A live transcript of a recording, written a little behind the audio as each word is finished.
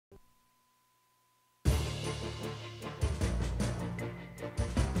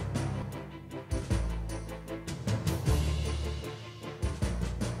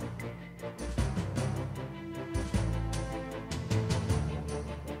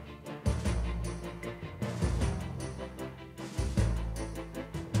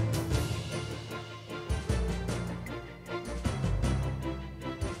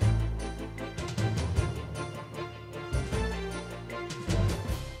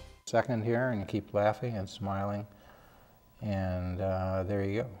second here and keep laughing and smiling. And there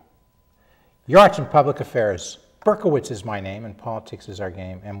you go. You're watching Public Affairs. Berkowitz is my name and politics is our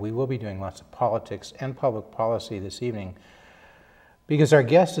game. And we will be doing lots of politics and public policy this evening because our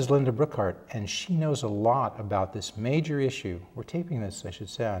guest is Linda Brookhart, and she knows a lot about this major issue. We're taping this, I should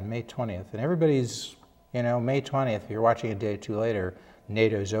say, on May 20th. And everybody's, you know, May 20th, if you're watching a day or two later,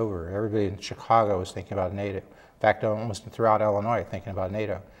 NATO's over. Everybody in Chicago is thinking about NATO. In fact, almost throughout Illinois thinking about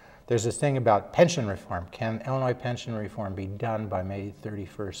NATO. There's this thing about pension reform. Can Illinois pension reform be done by May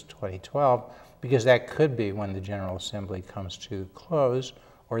 31st, 2012? Because that could be when the General Assembly comes to close,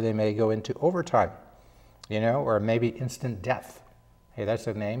 or they may go into overtime, you know, or maybe instant death. Hey, that's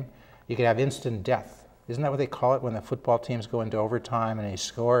a name. You could have instant death. Isn't that what they call it when the football teams go into overtime and they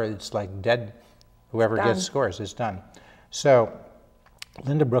score? It's like dead. Whoever gets scores is done. So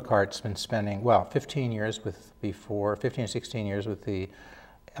Linda Brookhart's been spending, well, 15 or 16 years with the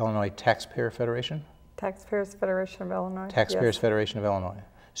Illinois Taxpayer Federation? Taxpayers Federation of Illinois. Taxpayers Federation of Illinois.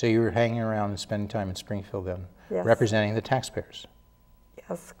 So you were hanging around and spending time in Springfield then, representing the taxpayers?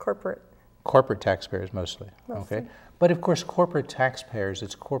 Yes, corporate. Corporate taxpayers mostly. Okay. But of course, corporate taxpayers,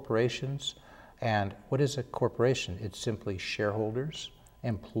 it's corporations. And what is a corporation? It's simply shareholders,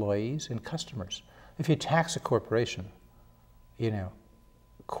 employees, and customers. If you tax a corporation, you know,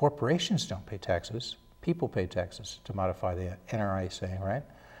 corporations don't pay taxes. People pay taxes, to modify the NRA saying, right?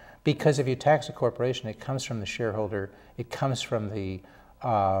 Because if you tax a corporation, it comes from the shareholder, it comes from the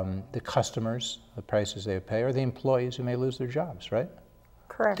customers, the prices they pay, or the employees who may lose their jobs, right?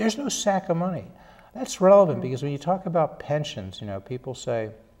 Correct. There's no sack of money. That's relevant because when you talk about pensions, you know, people say,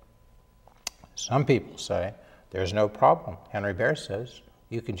 some people say, there's no problem. Henry Bear says,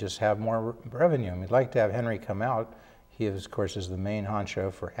 you can just have more revenue. And we'd like to have Henry come out. He, of course, is the main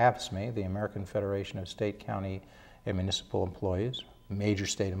honcho for AFSCME, the American Federation of State, County, and Municipal Employees, major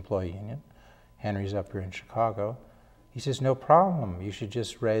state employee union. Henry's up here in Chicago. He says, no problem. You should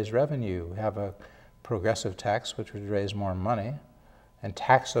just raise revenue, have a progressive tax, which would raise more money, and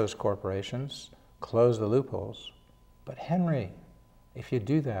tax those corporations, close the loopholes. But Henry, if you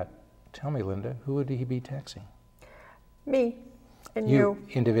do that, tell me, Linda, who would he be taxing? Me and you.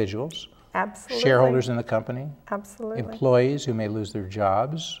 Individuals. Absolutely. Shareholders in the company. Absolutely. Employees who may lose their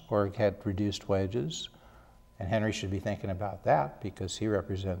jobs or get reduced wages. And Henry should be thinking about that because he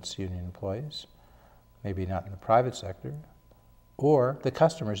represents union employees, maybe not in the private sector, or the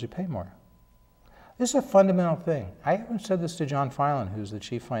customers who pay more. This is a fundamental thing. I even said this to John Filan, who's the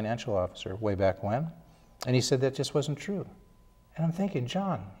chief financial officer way back when, and he said that just wasn't true. And I'm thinking,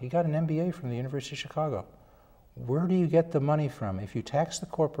 John, you got an MBA from the University of Chicago. Where do you get the money from? If you tax the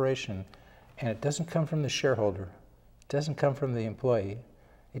corporation and it doesn't come from the shareholder, it doesn't come from the employee,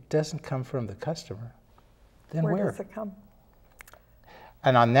 it doesn't come from the customer, then where? Where does it come?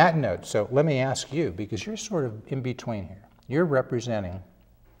 And on that note, so let me ask you, because you're sort of in between here. You're representing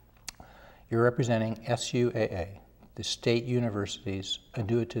SUAA, the State Universities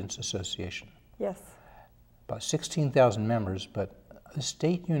Annuitants Association. Yes. About 16,000 members, but the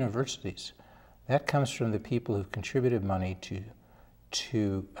state universities, that comes from the people who've contributed money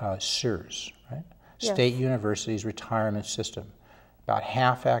to SERS, right? Yes. State Universities Retirement System. About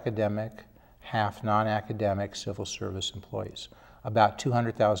half academic, half non-academic civil service employees. About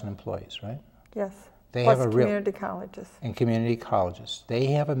 200,000 employees, right? Yes. They Plus have a community colleges. And community colleges. They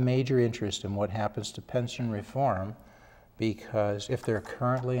have a major interest in what happens to pension reform because if they're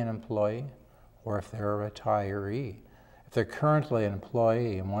currently an employee or if they're a retiree, if they're currently an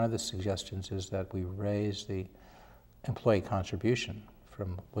employee, and one of the suggestions is that we raise the employee contribution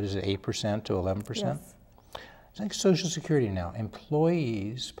from, what is it, 8% to 11%? Yes. It's like Social Security now.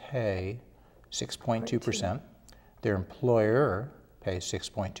 Employees pay 6.2%. Their employer pays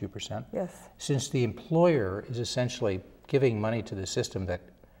 6.2%. Yes. Since the employer is essentially giving money to the system that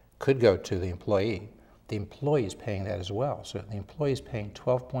could go to the employee is paying that as well. So the employee is paying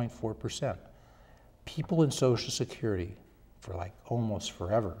 12.4%. People in Social Security for like almost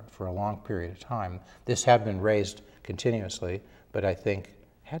forever, for a long period of time, this had been raised continuously, but I think,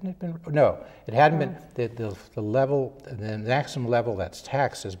 hadn't it been? No, it hadn't been. The level, the maximum level that's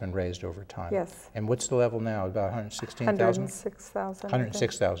taxed has been raised over time. Yes. And what's the level now? About 116,000? 106,000.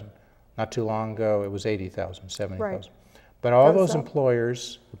 106,000. Not too long ago, it was 80,000, 70,000. Right. But all those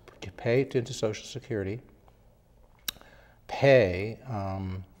employers who pay into Social Security pay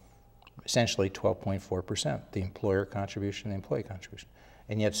essentially 12.4%, the employer contribution, the employee contribution.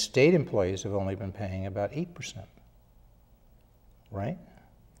 And yet state employees have only been paying about 8%, right?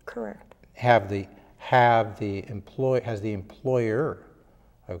 Correct. Has the employer,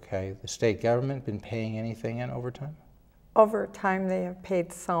 okay, the state government been paying anything in overtime? Over time, they have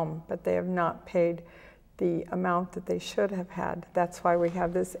paid some, but they have not paid the amount that they should have had. That's why we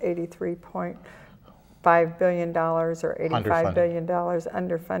have this $83.5 billion or $85 billion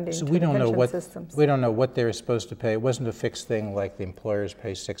underfunding So to we the don't know pension systems. we don't know what they're supposed to pay. It wasn't a fixed thing like the employers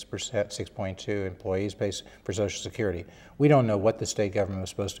pay 6%, 6.2, employees pay for Social Security. We don't know what the state government was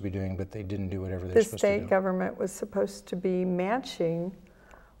supposed to be doing, but they didn't do whatever they're supposed to do. The state government was supposed to be matching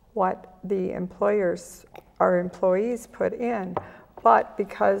what the employers or employees put in, but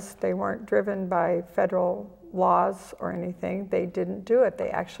because they weren't driven by federal laws or anything, they didn't do it. They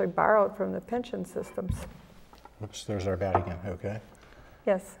actually borrowed from the pension systems. Oops, there's our bat again, okay.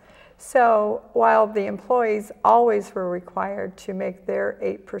 Yes. So while the employees always were required to make their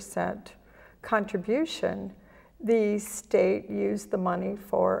 8% contribution, the state used the money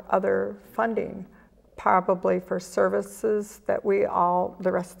for other funding, probably for services that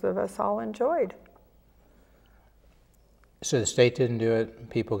the rest of us all enjoyed. So the state didn't do it,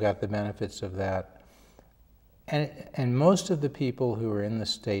 people got the benefits of that. And most of the people who are in the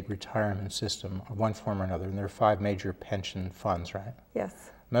state retirement system, of one form or another, and there are 5 major pension funds, right? Yes.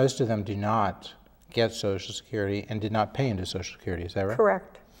 Most of them do not get Social Security and did not pay into Social Security, is that right?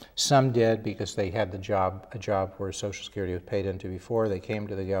 Correct. Some did because they had a job where Social Security was paid into before. They came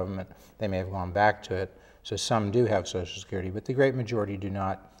to the government. They may have gone back to it. So some do have Social Security, but the great majority do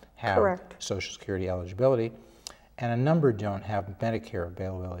not have Correct. Social Security eligibility. And a number don't have Medicare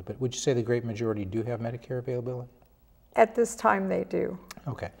availability. But would you say the great majority do have Medicare availability? At this time, they do.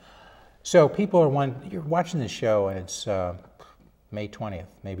 Okay. So people are you're watching the show and it's May 20th.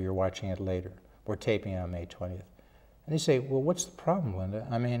 Maybe you're watching it later. We're taping it on May 20th. And they say, well, what's the problem, Linda?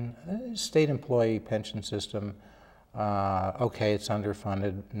 I mean, state employee pension system, okay, it's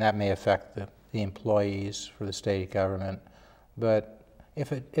underfunded, and that may affect the employees for the state government. But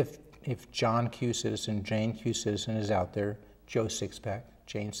if John Q. Citizen, Jane Q. Citizen is out there, Joe Sixpack,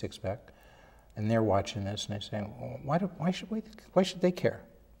 Jane Sixpack, and they're watching this and they're saying, well, why should they care?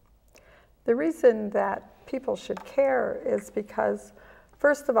 The reason that people should care is because,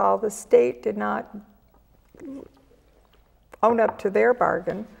 first of all, the state did not own up to their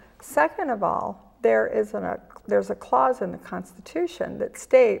bargain. Second of all, there's a clause in the Constitution that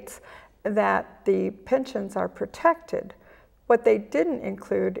states that the pensions are protected. What they didn't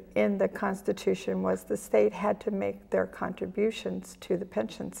include in the Constitution was the state had to make their contributions to the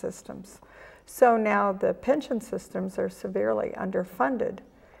pension systems. So now the pension systems are severely underfunded.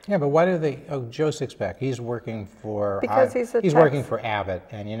 Yeah, but why do they? Oh, Joe Sixpack, he's working for. Because he's working for Abbott,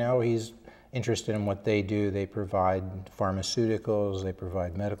 and he's interested in what they do. They provide pharmaceuticals, they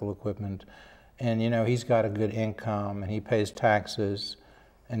provide medical equipment, and he's got a good income and he pays taxes,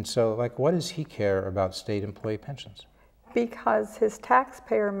 and so what does he care about state employee pensions? Because his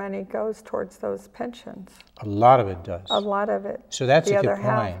taxpayer money goes towards those pensions. A lot of it does. A lot of it. So that's a good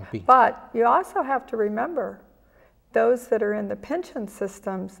point. But you also have to remember, those that are in the pension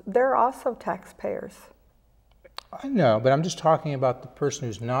systems, they're also taxpayers. I know, but I'm just talking about the person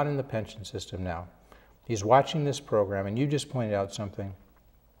who's not in the pension system now. He's watching this program, and you just pointed out something.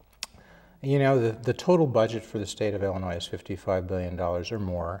 The total budget for the state of Illinois is $55 billion or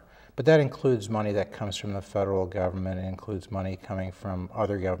more, but that includes money that comes from the federal government. It includes money coming from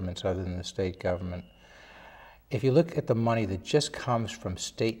other governments other than the state government. If you look at the money that just comes from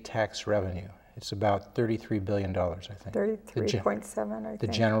state tax revenue, it's about $33 billion, I think. 33.7, I think. The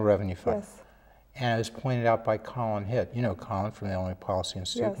General Revenue Fund. Yes. And it was pointed out by Colin Hitt. Colin from the Illinois Policy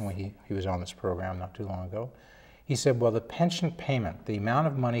Institute, yes. when he was on this program not too long ago. He said, well, the pension payment, the amount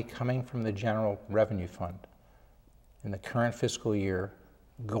of money coming from the General Revenue Fund in the current fiscal year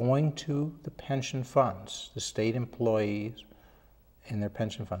going to the pension funds, the state employees in their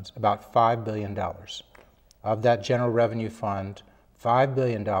pension funds, about $5 billion. Of that General Revenue Fund, $5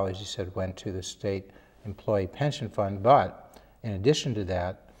 billion, he said, went to the state employee pension fund, but in addition to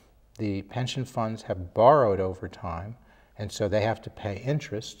that, the pension funds have borrowed over time, and so they have to pay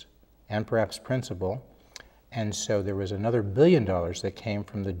interest and perhaps principal, and so there was another $1 billion that came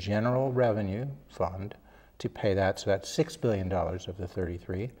from the General Revenue Fund to pay that, so that's $6 billion of the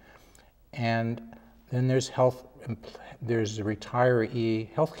 33, and then there's the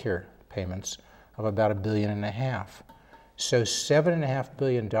retiree health care payments of about $1.5 billion. So $7.5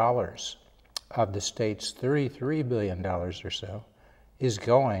 billion of the state's $33 billion or so is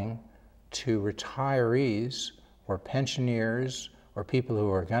going to retirees or pensioners or people who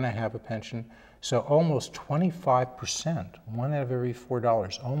are going to have a pension. So almost 25%, 1 out of every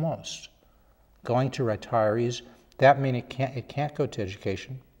 $4, almost, going to retirees. That means it can't go to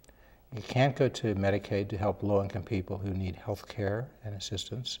education. It can't go to Medicaid to help low-income people who need health care and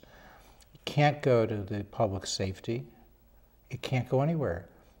assistance. It can't go to the public safety It can't go anywhere.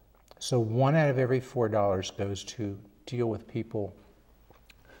 So 1 out of every $4 goes to deal with people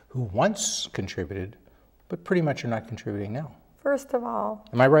who once contributed, but pretty much are not contributing now. First of all,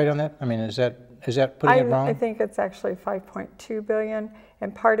 am I right on that? I mean, is that putting it wrong? I think it's actually 5.2 billion,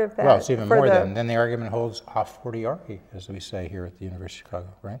 and part of that. Well, it's even more than the argument holds a fortiori, as we say here at the University of Chicago,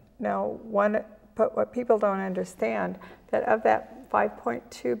 right? No, but what people don't understand, that of that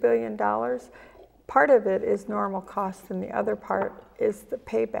 $5.2 billion, part of it is normal cost, and the other part is the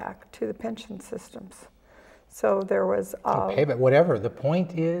payback to the pension systems. So there was payback, whatever. The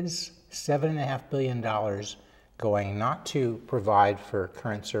point is $7.5 billion going not to provide for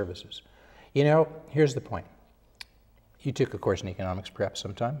current services. You know, here's the point. You took a course in economics perhaps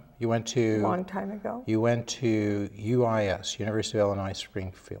sometime. You went to... A long time ago. You went to UIS, University of Illinois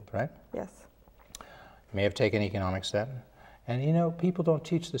Springfield, right? Yes. You may have taken economics then. And you know, people don't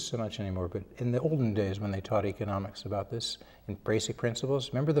teach this so much anymore, but in the olden days when they taught economics about this, in basic principles,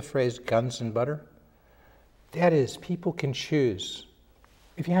 remember the phrase guns and butter? That is, people can choose.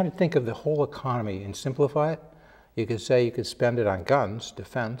 If you had to think of the whole economy and simplify it, you could say you could spend it on guns,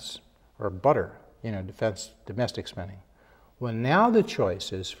 defense, or butter, you know, defense, domestic spending. Well, now the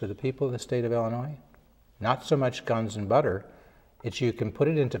choice is for the people of the state of Illinois, not so much guns and butter, it's you can put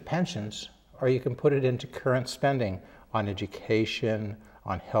it into pensions or you can put it into current spending on education,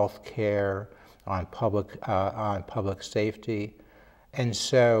 on health care, on public safety. And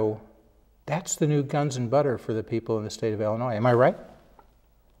so that's the new guns and butter for the people in the state of Illinois. Am I right?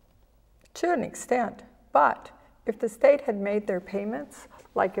 To an extent, but if the state had made their payments,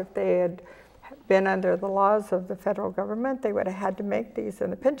 like if they had been under the laws of the federal government, they would have had to make these,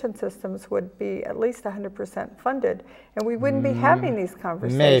 and the pension systems would be at least 100% funded, and we wouldn't be having these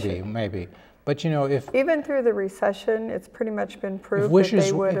conversations. Maybe. But you know, if... Even through the recession, it's pretty much been proved that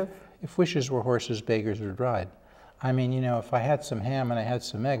they would have... If wishes were horses, beggars would ride. I mean, you know, if I had some ham and I had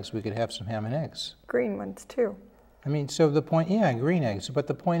some eggs, we could have some ham and eggs. Green ones, too. I mean, so the point, yeah, green eggs, but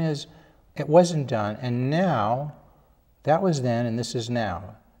the point is, it wasn't done, and now, that was then, and this is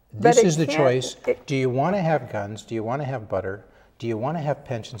now. This is the choice. Do you want to have guns? Do you want to have butter? Do you want to have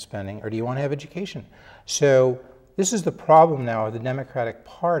pension spending? Or do you want to have education? So this is the problem now of the Democratic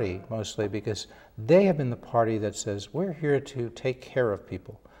Party, mostly, because they have been the party that says, we're here to take care of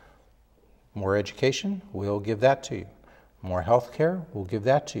people. More education, we'll give that to you. More health care, we'll give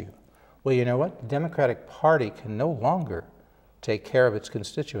that to you. Well, you know what? The Democratic Party can no longer take care of its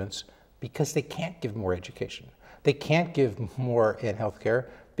constituents because they can't give more education. They can't give more in health care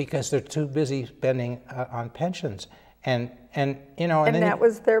because they're too busy spending on pensions. And you know, and that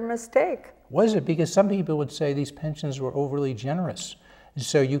was their mistake. Was it? Because some people would say these pensions were overly generous.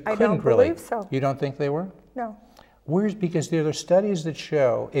 So you couldn't I don't really. believe so. You don't think they were? No. Whereas, because there are studies that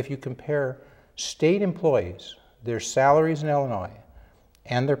show if you compare state employees, their salaries in Illinois,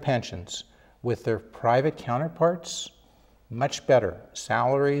 and their pensions with their private counterparts, much better.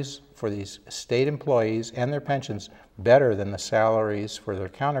 Salaries for these state employees and their pensions better than the salaries for their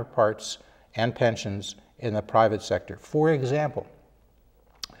counterparts and pensions in the private sector. For example,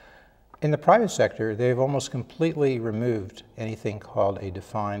 in the private sector, they've almost completely removed anything called a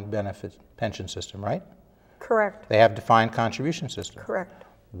defined benefit pension system, right? Correct. They have defined contribution system. Correct.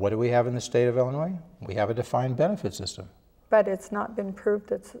 What do we have in the state of Illinois? We have a defined benefit system. But it's not been proved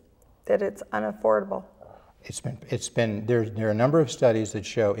that it's unaffordable. There are a number of studies that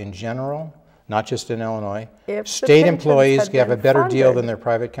show in general, not just in Illinois, If state employees have a been better deal funded. than their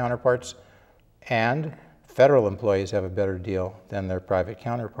private counterparts, and federal employees have a better deal than their private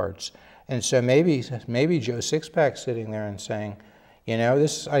counterparts. And so maybe Joe Sixpack's sitting there and saying, you know,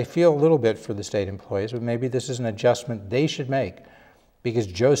 this, I feel a little bit for the state employees, but maybe this is an adjustment they should make. Because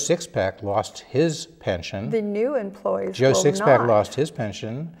Joe Sixpack lost his pension. The new employees Joe will Sixpack not. lost his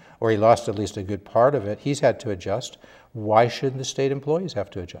pension, or he lost at least a good part of it. He's had to adjust. Why shouldn't the state employees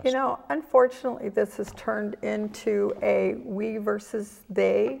have to adjust? You know, unfortunately, this has turned into a we versus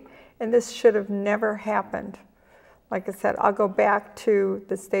they, and this should have never happened. Like I said, I'll go back to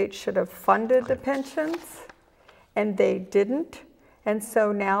the state should have funded the pensions, and they didn't. And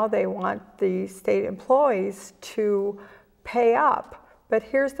so now they want the state employees to pay up. But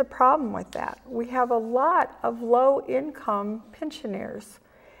here's the problem with that. We have a lot of low-income pensioners.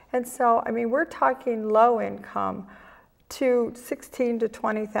 And so, I mean, we're talking low income to $16,000 to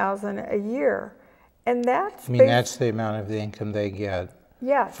 $20,000 a year. And that's... I mean, that's the amount of the income they get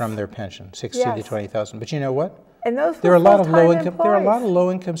from their pension, $16,000 to $20,000. But you know what? And those there are a lot of low-income. There are a lot of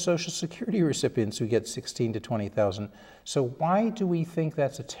low-income Social Security recipients who get $16,000 to $20,000. So why do we think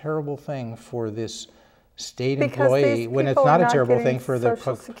that's a terrible thing for this state employee when it's not a terrible thing for the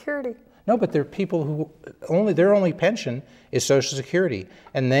Social Security? No, but there are people who their only pension is Social Security,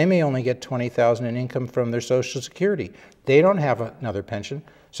 and they may only get $20,000 in income from their Social Security. They don't have another pension.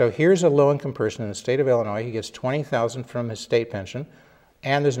 So here's a low-income person in the state of Illinois. He gets $20,000 from his state pension,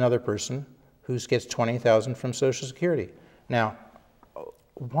 and there's another person who gets $20,000 from Social Security. Now,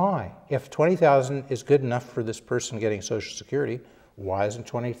 why? If $20,000 is good enough for this person getting Social Security, why isn't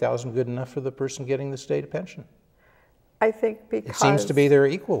 $20,000 good enough for the person getting the state pension? I think because... It seems to be they're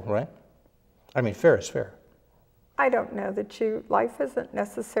equal, right? I mean, fair is fair. I don't know that life isn't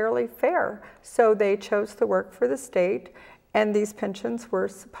necessarily fair. So they chose to work for the state, and these pensions were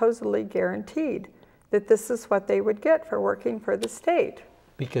supposedly guaranteed, that this is what they would get for working for the state.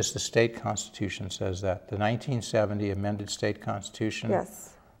 Because the state constitution says that. The 1970 amended state constitution,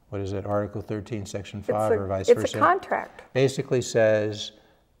 yes. What is it, Article 13, Section 5, or vice versa? It's a contract. Basically says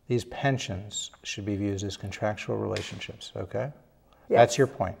these pensions should be viewed as contractual relationships, okay? Yes. That's your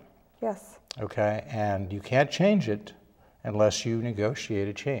point. Yes. Okay, and you can't change it unless you negotiate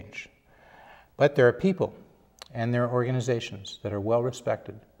a change. But there are people and there are organizations that are well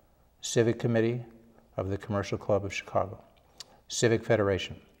respected. Civic Committee of the Commercial Club of Chicago, Civic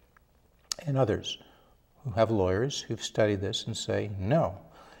Federation, and others who have lawyers who've studied this and say, no,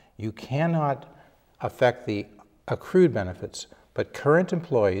 you cannot affect the accrued benefits, but current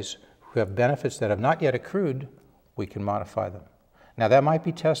employees who have benefits that have not yet accrued, we can modify them. Now that might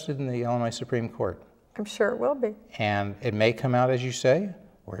be tested in the Illinois Supreme Court. I'm sure it will be. And it may come out as you say,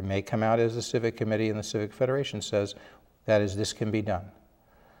 or it may come out as the Civic Committee and the Civic Federation says, that is, this can be done.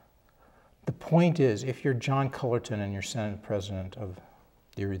 The point is, if you're John Cullerton and you're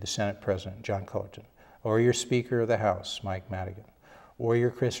you're the Senate President, John Cullerton, or you're Speaker of the House, Mike Madigan, or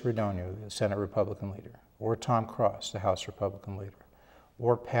you're Chris Radogno, the Senate Republican leader, or Tom Cross, the House Republican leader,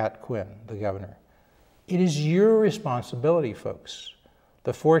 or Pat Quinn, the governor, it is your responsibility, folks,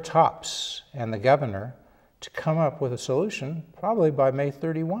 the four tops and the governor, to come up with a solution probably by May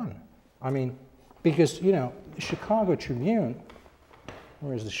 31. I mean, because, you know, the Chicago Tribune,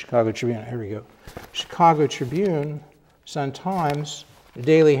 where's the Chicago Tribune? Here we go. Chicago Tribune, Sun-Times, the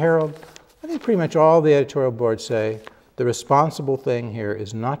Daily Herald, I think pretty much all the editorial boards say the responsible thing here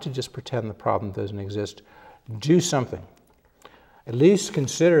is not to just pretend the problem doesn't exist. Do something. At least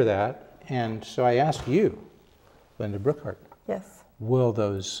consider that. And so I ask you, Linda Brookhart. Yes. Will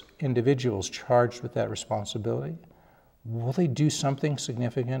those individuals charged with that responsibility, will they do something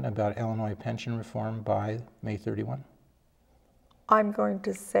significant about Illinois pension reform by May 31? I'm going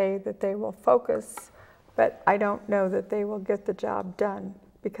to say that they will focus, but I don't know that they will get the job done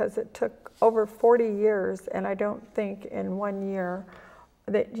because it took over 40 years, and I don't think in 1 year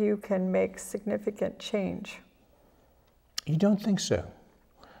that you can make significant change. You don't think so?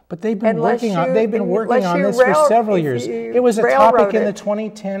 But they've been working on this for several years. It was a topic in the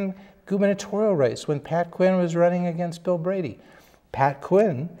 2010 gubernatorial race when Pat Quinn was running against Bill Brady. Pat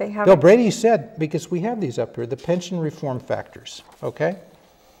Quinn, Bill Brady said, because we have these up here, the pension reform factors, okay?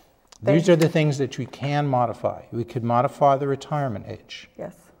 These are the things that we can modify. We could modify the retirement age.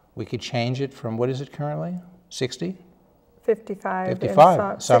 Yes. We could change it from, what is it currently, 60? 55.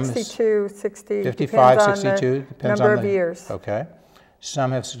 55. Some 62, 60. 55, 62, depends on the number of years. Okay.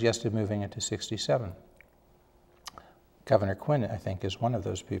 Some have suggested moving it to 67. Governor Quinn, I think, is one of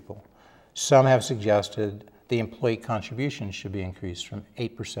those people. Some have suggested the employee contributions should be increased from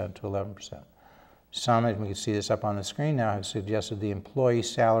 8% to 11%. Some, and we can see this up on the screen now, have suggested the employee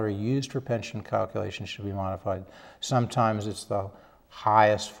salary used for pension calculation should be modified. Sometimes it's the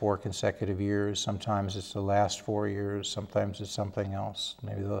highest 4 consecutive years, sometimes it's the last 4 years, sometimes it's something else,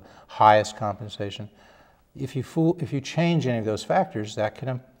 maybe the highest compensation. If you change any of those factors, that can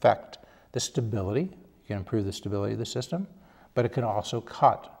affect the stability. You can improve the stability of the system, but it can also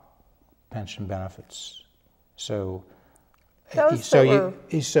cut pension benefits. But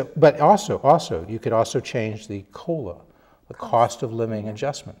also you could also change the COLA, the cost of living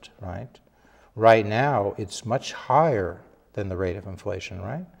adjustment, right? Right now, it's much higher than the rate of inflation,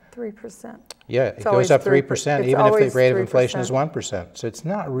 right? 3%. Yeah, it goes up 3%, even if the rate of inflation is 1%. So it's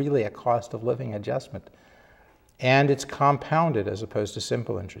not really a cost of living adjustment. And it's compounded as opposed to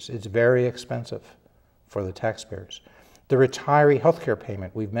simple interest. It's very expensive for the taxpayers. The retiree health care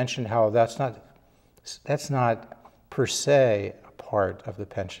payment, we've mentioned how that's not per se a part of the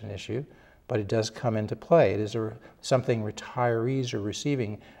pension issue, but it does come into play. It is something retirees are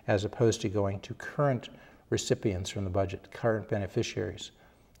receiving as opposed to going to current recipients from the budget, current beneficiaries,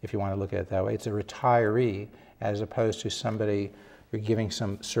 if you want to look at it that way. It's a retiree as opposed to somebody you're giving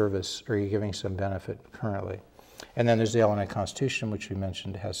some service or you're giving some benefit currently. And then there's the Illinois Constitution, which we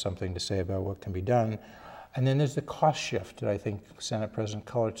mentioned has something to say about what can be done. And then there's the cost shift that I think Senate President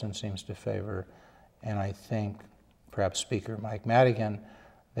Cullerton seems to favor, and I think perhaps Speaker Mike Madigan,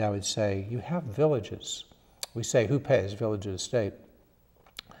 that would say, you have villages. We say, who pays? Village or the state?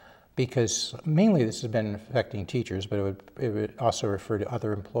 Because mainly this has been affecting teachers, but it would also refer to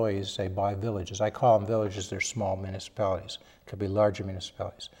other employees, say, by villages. I call them villages, they're small municipalities. Could be larger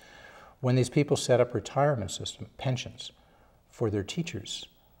municipalities. When these people set up retirement system, pensions, for their teachers,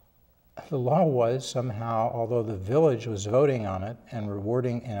 the law was somehow, although the village was voting on it and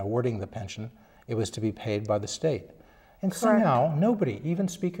rewarding and awarding the pension, it was to be paid by the state. And Correct. Somehow, nobody, even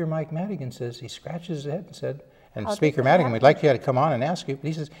Speaker Mike Madigan says, he scratches his head and said, and Speaker Madigan, we'd like you to come on and ask you, but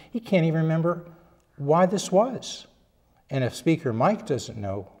he says he can't even remember why this was. And if Speaker Mike doesn't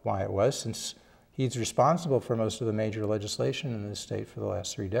know why it was, since he's responsible for most of the major legislation in this state for the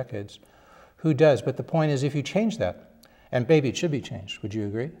last 3 decades, who does? But the point is, if you change that, and maybe it should be changed, would you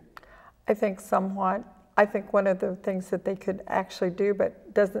agree? I think somewhat. I think one of the things that they could actually do,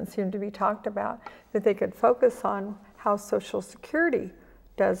 but doesn't seem to be talked about, that they could focus on how Social Security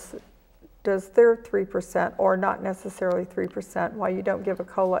does their 3%, or not necessarily 3%, why you don't give a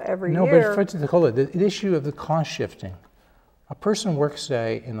COLA every year. No, but for the COLA, the issue of the cost shifting. A person works,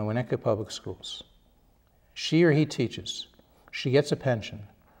 say, in the Winnetka Public Schools. She or he teaches. She gets a pension.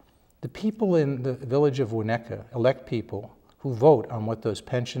 The people in the village of Winnetka elect people who vote on what those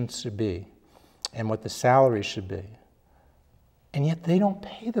pensions should be and what the salaries should be. And yet they don't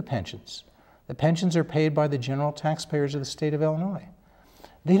pay the pensions. The pensions are paid by the general taxpayers of the state of Illinois.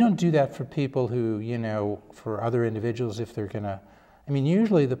 They don't do that for people who, you know, for other individuals if they're going to, I mean,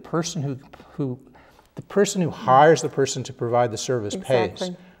 usually the person who hires the person to provide the service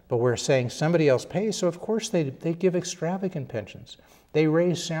pays. But we're saying somebody else pays, so of course they give extravagant pensions. They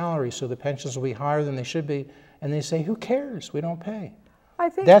raise salaries so the pensions will be higher than they should be, and they say, who cares? We don't pay. I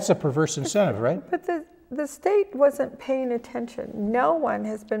think that's a perverse incentive, right? But the state wasn't paying attention. No one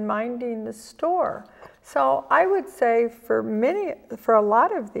has been minding the store. So I would say for a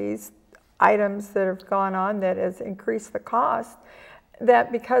lot of these items that have gone on that has increased the cost,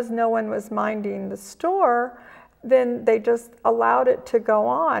 that because no one was minding the store, then they just allowed it to go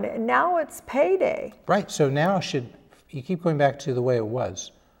on. And now it's payday. Right. So now you keep going back to the way it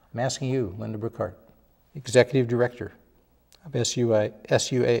was. I'm asking you, Linda Brookhart, Executive Director of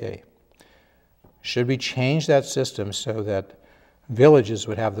SUAA. Should we change that system so that villages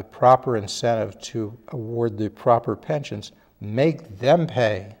would have the proper incentive to award the proper pensions, make them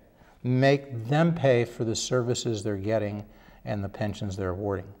pay for the services they're getting and the pensions they're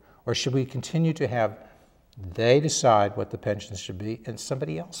awarding? Or should we continue to have they decide what the pensions should be and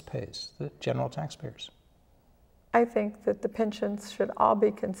somebody else pays, the general taxpayers? I think that the pensions should all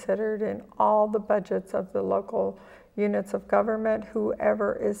be considered in all the budgets of the local units of government,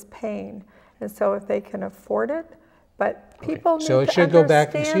 whoever is paying. And so if they can afford it, but people need to understand. So it should go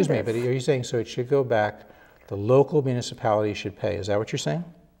back, excuse me, but are you saying so it should go back, the local municipality should pay? Is that what you're saying?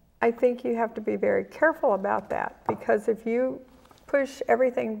 I think you have to be very careful about that, because if you push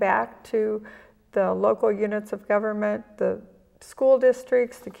everything back to the local units of government, the school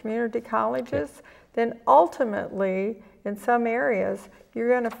districts, the community colleges, then ultimately, in some areas, you're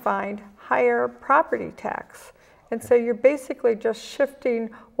going to find higher property tax. And so you're basically just shifting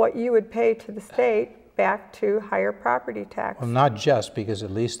what you would pay to the state back to higher property tax. Well, not just, because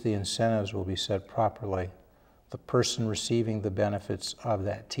at least the incentives will be set properly. The person receiving the benefits of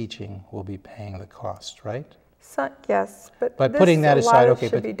that teaching will be paying the cost, right? So, yes, but putting that aside, okay,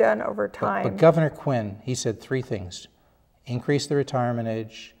 should be done over time. But Governor Quinn, he said 3 things: increase the retirement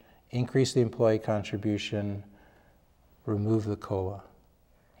age, increase the employee contribution, remove the COLA.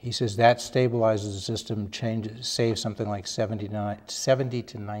 He says that stabilizes the system, saves something like $70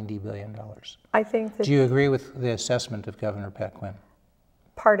 to $90 billion. I think that. Do you agree with the assessment of Governor Pat Quinn?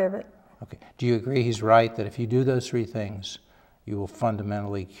 Part of it. Okay. Do you agree he's right that if you do those 3 things, you will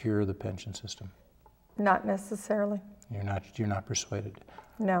fundamentally cure the pension system? Not necessarily. You're not persuaded?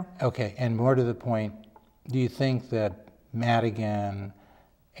 No. Okay. And more to the point, do you think that Madigan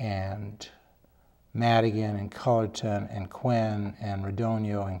and Cullerton and Quinn and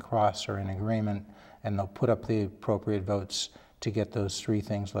Radonio and Cross are in agreement, and they'll put up the appropriate votes to get those 3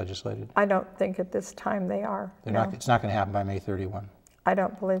 things legislated? I don't think at this time they are. It's not going to happen by May 31. I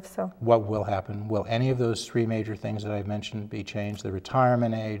don't believe so. What will happen? Will any of those 3 major things that I mentioned be changed? The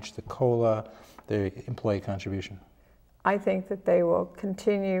retirement age, the COLA, the employee contribution? I think that they will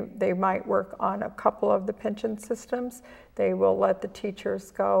continue. They might work on a couple of the pension systems. They will let the teachers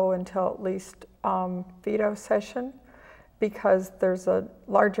go until at least veto session, because there's a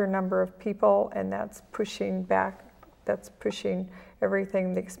larger number of people, and that's pushing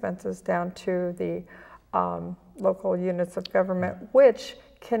everything, the expenses down to the local units of government, which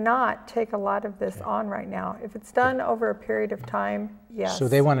cannot take a lot of this on right now. If it's done over a period of time, yes. So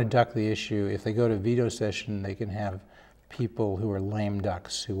they want to duck the issue. If they go to veto session, they can have people who are lame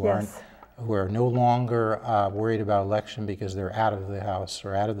ducks, who are no longer worried about election because they're out of the House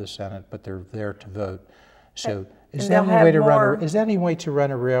or out of the Senate, but they're there to vote. So is that any way to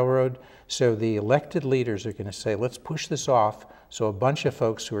run a railroad? So the elected leaders are going to say, let's push this off so a bunch of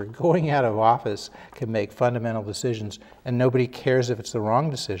folks who are going out of office can make fundamental decisions, and nobody cares if it's the wrong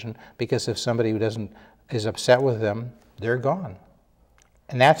decision, because if somebody who is upset with them, they're gone.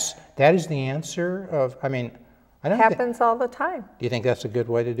 And that is the answer of, I mean, I don't happens all the time. Do you think that's a good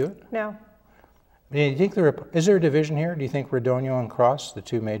way to do it? No. I mean, do you think is there a division here? Do you think Redonio and Cross, the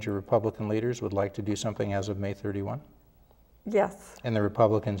two major Republican leaders, would like to do something as of May 31? Yes. And the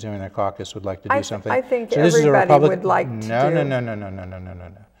Republicans in their caucus would like to do something? I think everybody would like to do.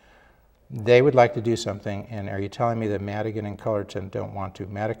 No. They would like to do something, and are you telling me that Madigan and Cullerton don't want to?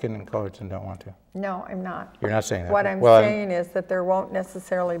 Madigan and Cullerton don't want to? No, I'm not. You're not saying that? What I'm saying is that there won't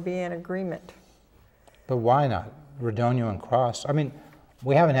necessarily be an agreement. But why not? Redonio and Cross, I mean,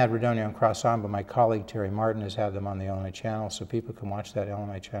 we haven't had Redonio and Cross on, but my colleague Terry Martin has had them on the LMA channel, so people can watch that at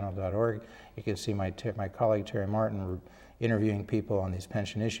lmachannel.org. You can see my colleague Terry Martin interviewing people on these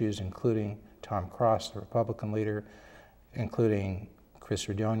pension issues, including Tom Cross, the Republican leader, including Chris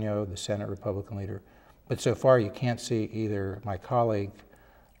Redonio, the Senate Republican leader. But so far you can't see either my colleague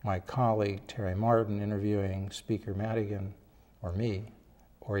Terry Martin interviewing Speaker Madigan or me,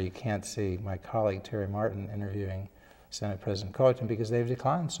 or you can't see my colleague Terry Martin interviewing Senate President Cullerton, because they've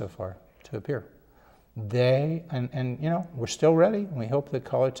declined so far to appear. They, and you know, we're still ready. We hope that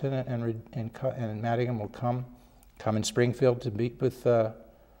Cullerton and Madigan will come in Springfield to meet with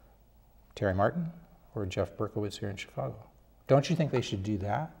Terry Martin or Jeff Berkowitz here in Chicago. Don't you think they should do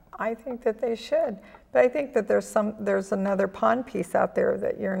that? I think that they should, but I think that there's another pawn piece out there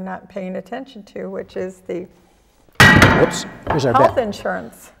that you're not paying attention to, which is the health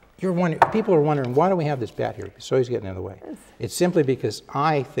insurance. People are wondering, why do we have this bat here? So he's getting in the way. Yes. It's simply because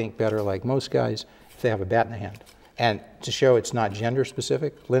I think better, like most guys, if they have a bat in the hand. And to show it's not gender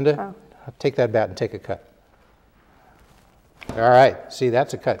specific, Linda, take that bat and take a cut. All right, see,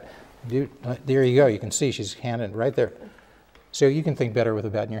 that's a cut. There you go, you can see she's handed right there. So you can think better with a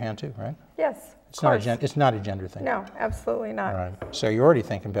bat in your hand too, right? Yes, it's not a gender thing. No, absolutely not. All right, so you're already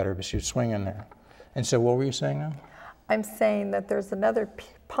thinking better, but she's swinging there. And so what were you saying now? I'm saying that there's another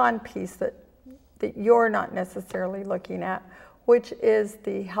pawn piece that you're not necessarily looking at, which is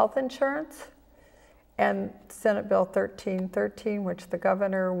the health insurance and Senate Bill 1313, which the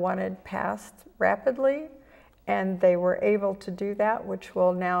governor wanted passed rapidly, and they were able to do that, which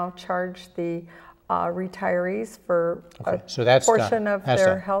will now charge the retirees for a portion of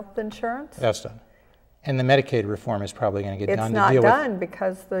their health insurance. That's done. And the Medicaid reform is probably going to get done to deal with. It's not done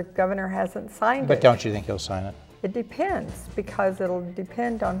because the governor hasn't signed it. But don't you think he'll sign it? It depends, because it'll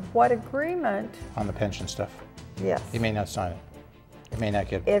depend on what agreement. On the pension stuff? Yes. He may not sign it. He may not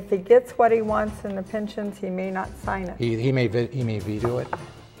get it. If he gets what he wants in the pensions, he may not sign it. He may veto it?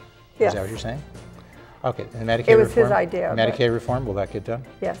 Yes. Is that what you're saying? Okay, and Medicaid reform? It was his idea. Medicaid reform, will that get done?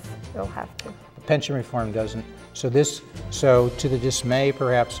 Yes, it'll have to. Pension reform doesn't. So to the dismay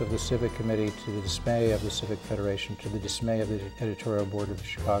perhaps of the Civic Committee, to the dismay of the Civic Federation, to the dismay of the editorial board of the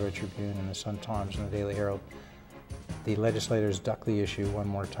Chicago Tribune and the Sun-Times and the Daily Herald, the legislators duck the issue one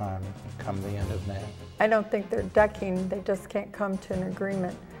more time come the end of May. I don't think they're ducking, they just can't come to an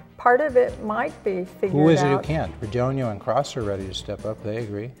agreement. Part of it might be figured out. Who is it who can't? Redonio and Cross are ready to step up, they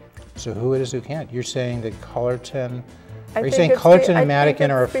agree. So who it is who can't? You're saying that Cullerton, are you saying Cullerton and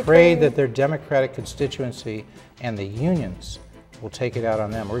Madigan are afraid that their Democratic constituency and the unions will take it out on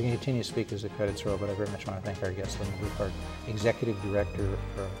them? We're going to continue to speak as the credits roll, but I very much want to thank our guest, Linda Brookhart, Executive Director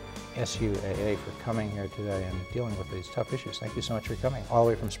for SUAA, for coming here today and dealing with these tough issues. Thank you so much for coming, all the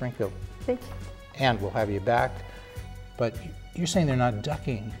way from Springfield. Thank you. And we'll have you back. But you're saying they're not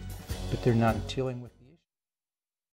ducking, but they're not dealing with